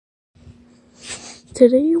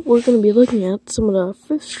Today we're going to be looking at some of the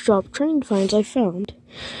thrift shop train finds I found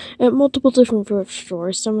at multiple different thrift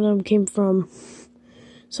stores. Some of them came from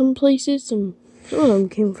some places, some of them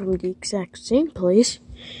came from the exact same place,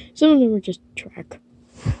 some of them are just track.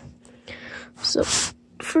 So,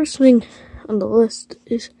 first thing on the list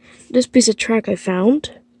is this piece of track I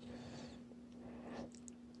found.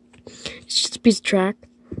 It's just a piece of track.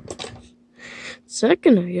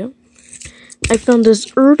 Second item, I found this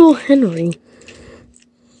Erdl Henry.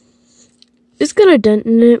 It's got a dent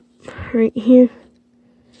in it right here,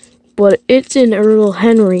 but it's an Erdl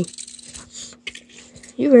Henry.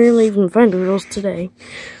 You rarely even find Erdls today.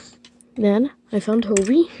 Then I found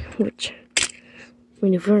Hobie, which, I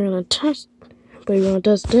mean, if we're gonna test, but you wanna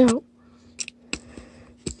test it out.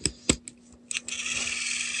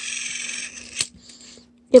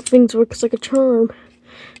 Yep, things works like a charm.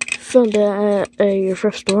 Found it at a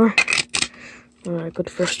thrift store, or a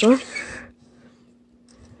good thrift store.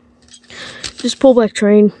 Just pullback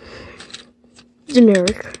train,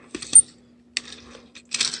 generic.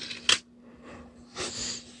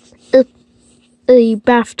 A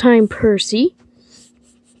bath time Percy.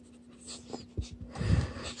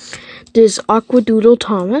 This Aquadoodle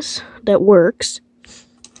Thomas that works.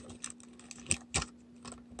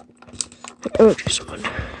 Oh, just one.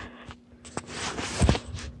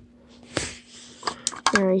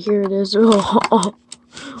 Alright, here it is. Oh,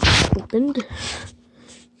 opened.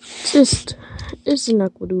 It's an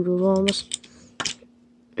Aquadoodle almost.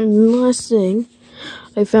 And the last thing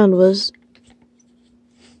I found was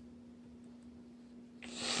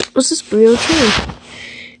this Brio train.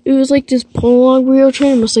 It was like this pull along Brio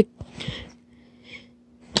train. It was like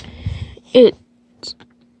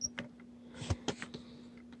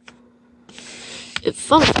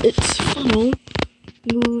its funnel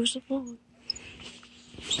moves along.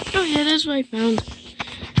 Oh yeah, that's what I found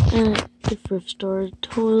at the thrift store.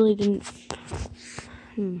 Totally didn't.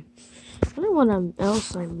 I wonder what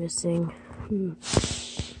else I'm missing.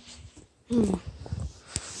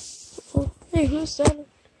 Oh, hey, who's that?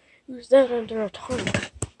 Who's that under a tarp?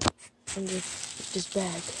 Under this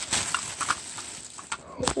bag?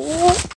 What?